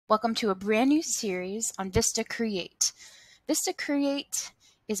Welcome to a brand new series on Vista Create. Vista Create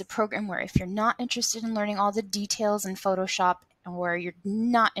is a program where if you're not interested in learning all the details in Photoshop or you're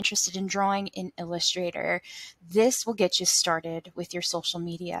not interested in drawing in Illustrator, this will get you started with your social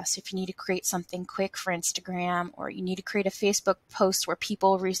media. So if you need to create something quick for Instagram, or you need to create a Facebook post where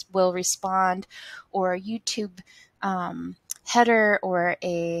people will respond, or a YouTube header or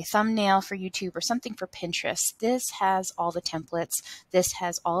a thumbnail for YouTube or something for Pinterest, this has all the templates. This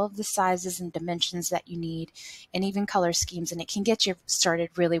has all of the sizes and dimensions that you need, and even color schemes, and it can get you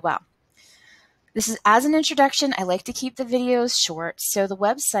started really well. This is as an introduction. I like to keep the videos short, so the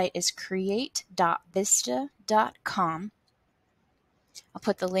website is create.vista.com. I'll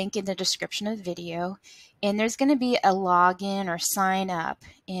put the link in the description of the video, and there's going to be a login or sign up,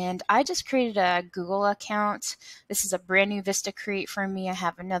 and I just created a Google account. This is a brand new Vista Create for me. I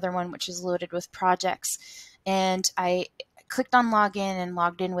have another one which is loaded with projects, and I clicked on login and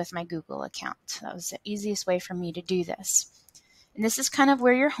logged in with my Google account. That was the easiest way for me to do this. And this is kind of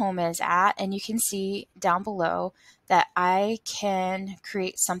where your home is at, and you can see down below that I can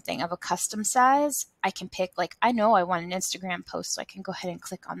create something of a custom size. I can pick, like, I know I want an Instagram post, so I can go ahead and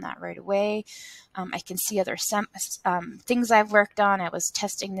click on that right away. I can see other things I've worked on. I was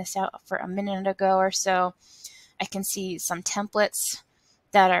testing this out for a minute ago or so. I can see some templates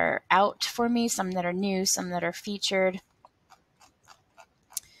that are out for me, some that are new, some that are featured.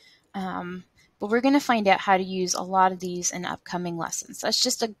 But we're going to find out how to use a lot of these in upcoming lessons. That's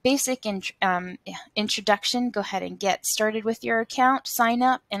just a basic introduction. Go ahead and get started with your account, sign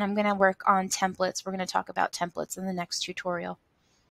up, and I'm going to work on templates. We're going to talk about templates in the next tutorial.